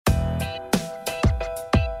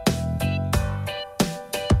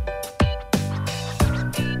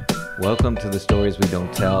Welcome to the Stories We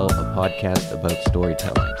Don't Tell, a podcast about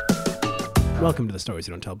storytelling. Welcome to the Stories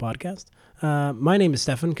We Don't Tell podcast. My name is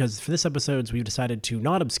Stefan, because for this episode, we've decided to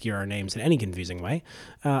not obscure our names in any confusing way.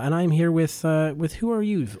 And I'm here with who are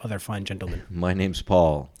you, other fine gentlemen? My name's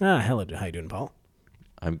Paul. Hello. How you doing, Paul?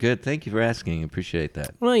 I'm good. Thank you for asking. Appreciate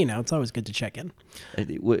that. Well, it's always good to check in.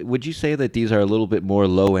 Would you say that these are a little bit more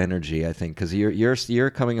low energy? I think because you're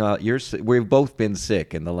coming out. We've both been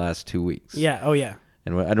sick in the last 2 weeks. Yeah. Oh, yeah.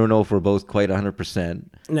 And I don't know if we're both quite 100%.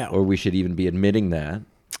 No. Or we should even be admitting that.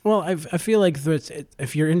 Well, I feel like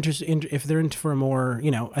if you're interested, if they're into for a more,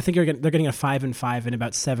 I think they're getting a 5 and 5 in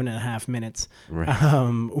about 7.5 minutes, right?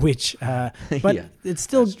 But Yeah, it's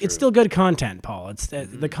still good content, Paul. It's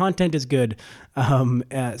the content is good. So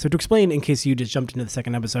to explain, in case you just jumped into the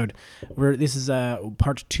second episode, this is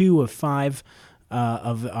part 2 of 5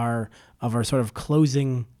 of our sort of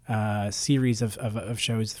closing series of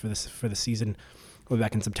shows for the season. We'll be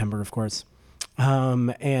back in September, of course.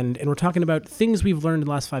 And we're talking about things we've learned in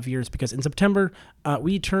the last 5 years, because in September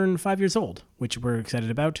we turn 5 years old, which we're excited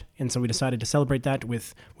about, and so we decided to celebrate that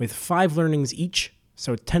with 5 learnings each,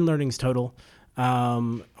 so 10 learnings total,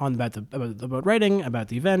 about writing, about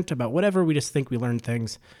the event, about whatever. We just think we learned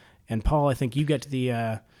things. And Paul, I think you get to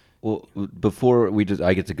the. Well, before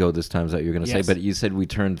I get to go this time. Is that what you're going to say? But you said we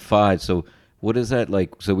turned 5. So what is that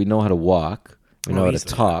like? So we know how to walk. We know how to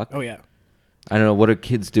talk. Oh yeah. I don't know. What do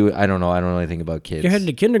kids do? I don't know. I don't know anything about kids. You're heading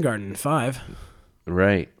to kindergarten in 5.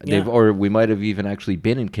 Right. Yeah. Or we might have even actually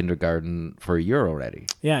been in kindergarten for a year already.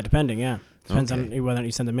 Yeah, depending, yeah. Depends on whether or not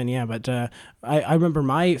you send them in, yeah. But I remember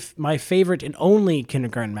my favorite and only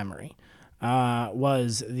kindergarten memory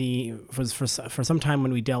was for some time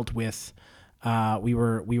when we dealt with we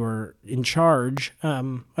were in charge.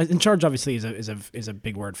 In charge obviously is a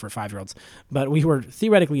big word for 5-year-olds, but we were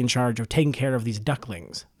theoretically in charge of taking care of these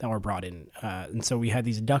ducklings that were brought in, and so we had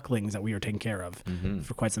these ducklings that we were taking care of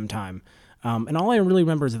for quite some time. And all I really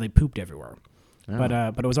remember is that they pooped everywhere. Oh.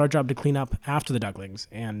 But it was our job to clean up after the ducklings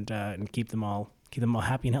and keep them all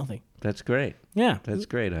happy and healthy. That's great. Yeah, that's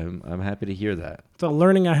great. I'm happy to hear that. So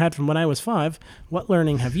learning I had from when I was 5. What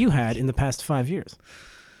learning have you had in the past 5 years?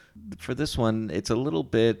 For this one, it's a little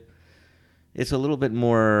bit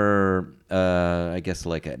more, I guess,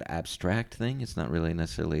 like an abstract thing. It's not really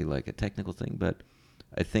necessarily like a technical thing, but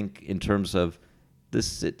I think in terms of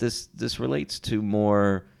this relates to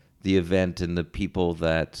more the event and the people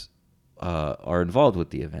that are involved with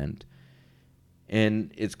the event.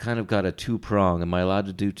 And it's kind of got a 2-prong. Am I allowed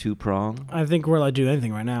to do 2-prong? I think we're allowed to do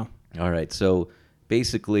anything right now. All right. So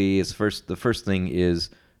basically, the first thing is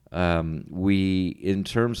we, in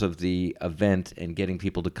terms of the event and getting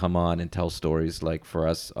people to come on and tell stories, like for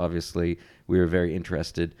us, obviously, we were very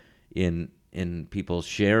interested in people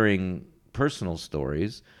sharing personal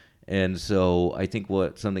stories. And so I think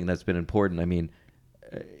something that's been important, I mean,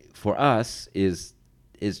 for us is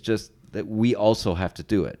just that we also have to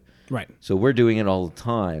do it. Right. So we're doing it all the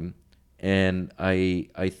time. And I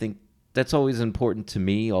think that's always important to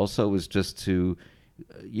me also, is just to...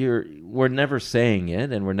 we're never saying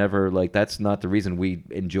it, and we're never like, that's not the reason we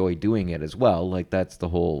enjoy doing it as well. Like, that's the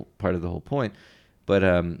whole part of the whole point. But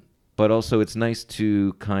also it's nice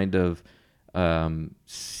to kind of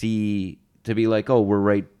see, to be like, oh, we're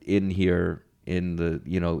right in here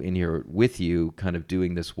in here with you, kind of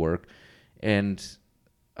doing this work. And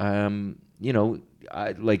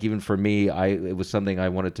like, even for me, it was something I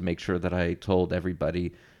wanted to make sure that I told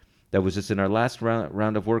everybody. That was just in our last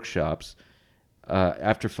round of workshops.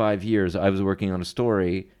 After 5 years, I was working on a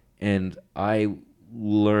story, and I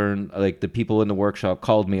learned, like, the people in the workshop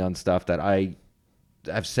called me on stuff that I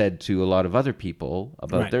have said to a lot of other people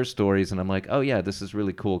about their stories, and I'm like, oh yeah, this is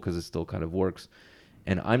really cool because it still kind of works,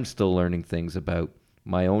 and I'm still learning things about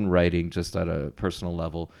my own writing just at a personal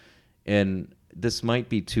level. And this might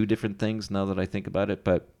be 2 different things now that I think about it,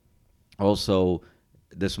 but also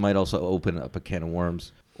this might also open up a can of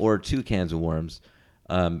worms, or 2 cans of worms.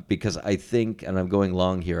 Because I think, and I'm going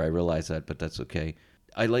long here, I realize that, but that's okay.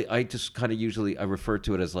 I just kind of usually, I refer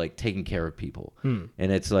to it as like taking care of people. And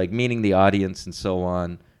it's like meaning the audience and so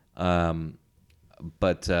on.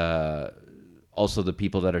 But also the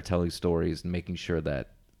people that are telling stories and making sure that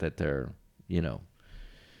they're,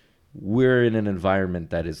 we're in an environment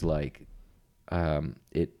that is like,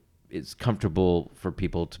 it's comfortable for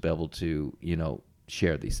people to be able to,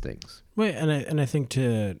 share these things. Wait, and I think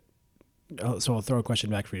so I'll throw a question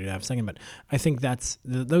back for you to have a second, but I think that's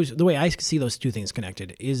the way I see those 2 things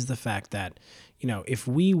connected is the fact that, if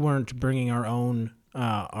we weren't bringing our own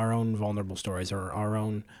vulnerable stories or our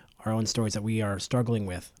own stories that we are struggling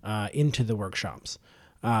with into the workshops,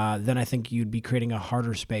 then I think you'd be creating a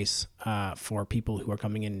harder space for people who are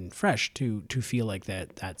coming in fresh to feel like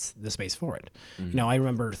that's the space for it. You know, I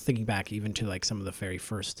remember thinking back even to like some of the very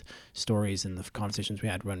first stories and the conversations we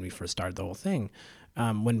had when we first started the whole thing.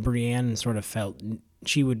 When Brienne sort of felt,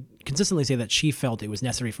 she would consistently say that she felt it was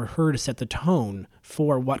necessary for her to set the tone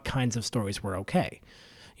for what kinds of stories were okay.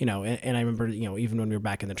 You know, and I remember, you know, even when we were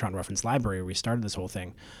back in the Toronto Reference Library where we started this whole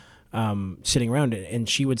thing, sitting around it, and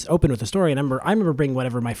she would open with a story. And I remember bringing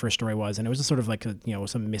whatever my first story was, and it was just sort of like a, you know,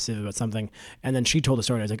 some missive about something. And then she told the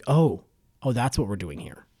story, and I was like, oh, that's what we're doing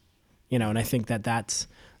here, you know. And I think that's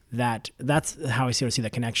how I sort of see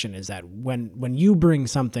that connection, is that when you bring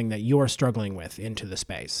something that you're struggling with into the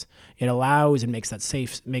space, it allows and makes the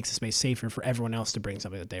space safer for everyone else to bring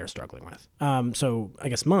something that they are struggling with. So I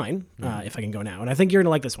guess mine, if I can go now, and I think you're gonna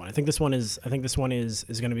like this one. I think this one is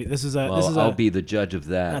gonna be. I'll be the judge of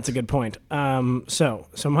that. That's a good point. So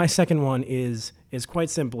my second one is quite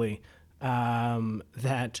simply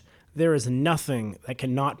that there is nothing that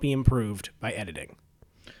cannot be improved by editing.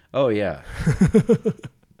 Oh yeah.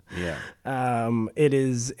 Yeah. It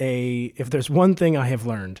is if there's one thing I have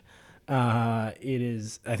learned, I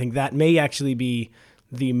think that may actually be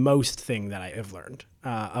the most thing that I have learned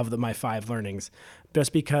of my 5 learnings,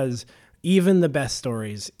 just because even the best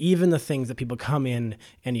stories, even the things that people come in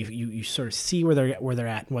and you sort of see where they're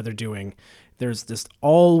at and what they're doing, there's just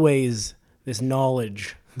always this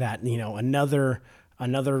knowledge that, you know, another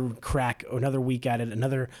crack, or another week at it,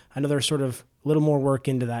 another sort of little more work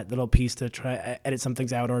into that little piece to try edit some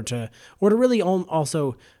things out, or to really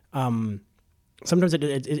also sometimes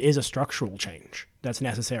it is a structural change that's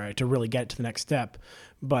necessary to really get to the next step,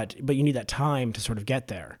 but you need that time to sort of get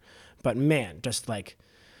there. But man, just like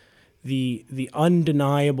the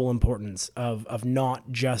undeniable importance of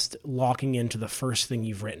not just locking into the first thing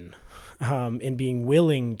you've written, and being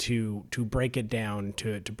willing to break it down,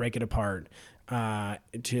 to break it apart,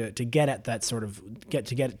 to get at that sort of get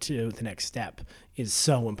to the next step is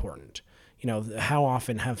so important. You know, how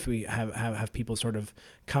often have people sort of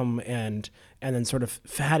come and then sort of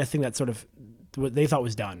had a thing that sort of what they thought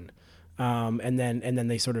was done, and then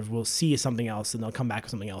they sort of will see something else, and they'll come back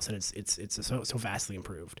with something else, and it's so vastly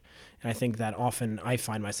improved. And I think that often I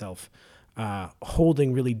find myself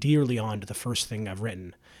holding really dearly on to the first thing I've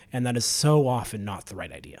written, and that is so often not the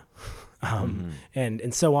right idea.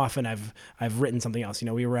 And so often I've written something else. You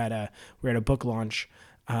know, we were at a book launch,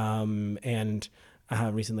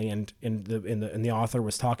 recently, and the author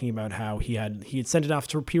was talking about how he had sent it off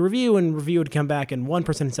to peer review, and review had come back, and one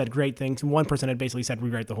person had said great things, and one person had basically said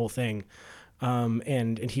rewrite the whole thing,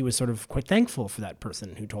 and he was sort of quite thankful for that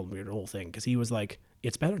person who told me the whole thing, because he was like,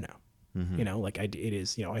 it's better now. You know, like it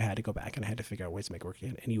is, you know, I had to go back and I had to figure out ways to make it work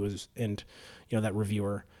again. And you know, that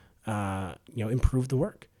reviewer, you know, improved the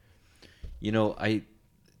work. You know,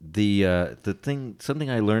 something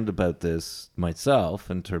I learned about this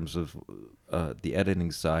myself in terms of the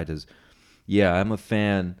editing side is, yeah, I'm a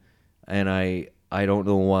fan, and I don't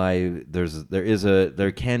know why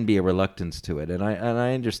there can be a reluctance to it, and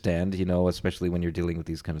I understand, you know, especially when you're dealing with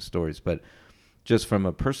these kind of stories, but just from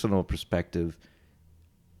a personal perspective,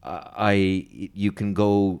 you can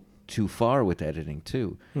go too far with editing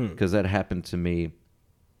too, because that happened to me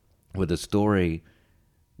with a story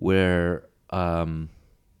where I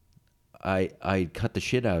cut the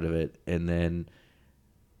shit out of it, and then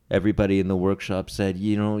everybody in the workshop said,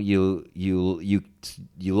 you know, you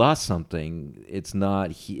lost something. It's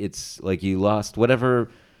like you lost whatever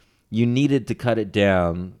you needed to cut it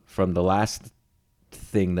down from the last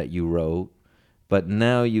thing that you wrote, but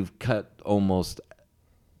now you've cut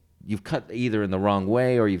either in the wrong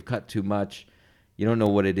way or you've cut too much. You don't know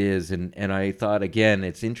what it is. And I thought, again,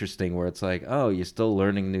 it's interesting where it's like, oh, you're still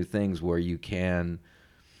learning new things where you can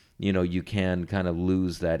kind of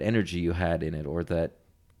lose that energy you had in it, or that,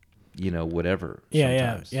 you know, whatever.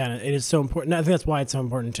 Yeah. It is so important. I think that's why it's so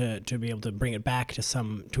important to be able to bring it back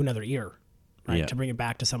to another ear, right? Yeah. To bring it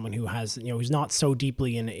back to someone who has, you know, who's not so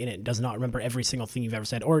deeply in it, does not remember every single thing you've ever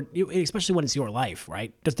said, or especially when it's your life,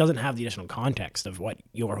 right? Just doesn't have the additional context of what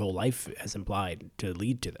your whole life has implied to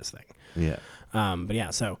lead to this thing. Yeah. But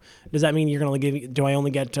yeah, so does that mean you're going to give, do I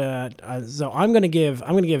only get, so I'm going to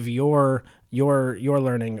give your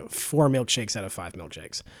learning 4 milkshakes out of 5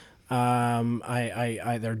 milkshakes.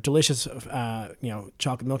 They're delicious, you know,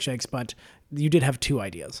 chocolate milkshakes, but you did have 2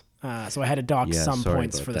 ideas. So I had to dock some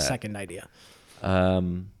points for the second idea.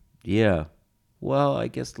 Yeah. Well, I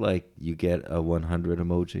guess like you get a 100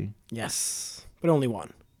 emoji. Yes, but only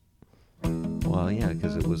 1. Well, yeah,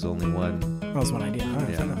 because it was only 1. That was 1 idea. All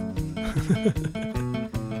right, fair enough.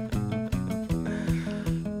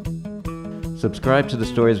 Subscribe to the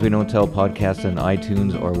Stories We Don't Tell podcast on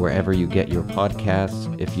iTunes or wherever you get your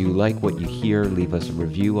podcasts. If you like what you hear, leave us a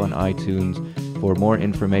review on iTunes. For more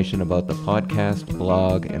information about the podcast,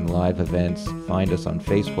 blog, and live events, find us on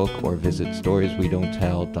Facebook or visit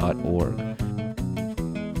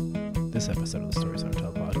storieswedon'ttell.org. This episode of the Stories We Don't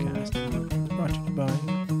Tell podcast brought to you by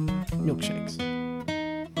milkshakes.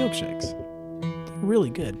 Milkshakes. They're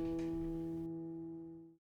really good.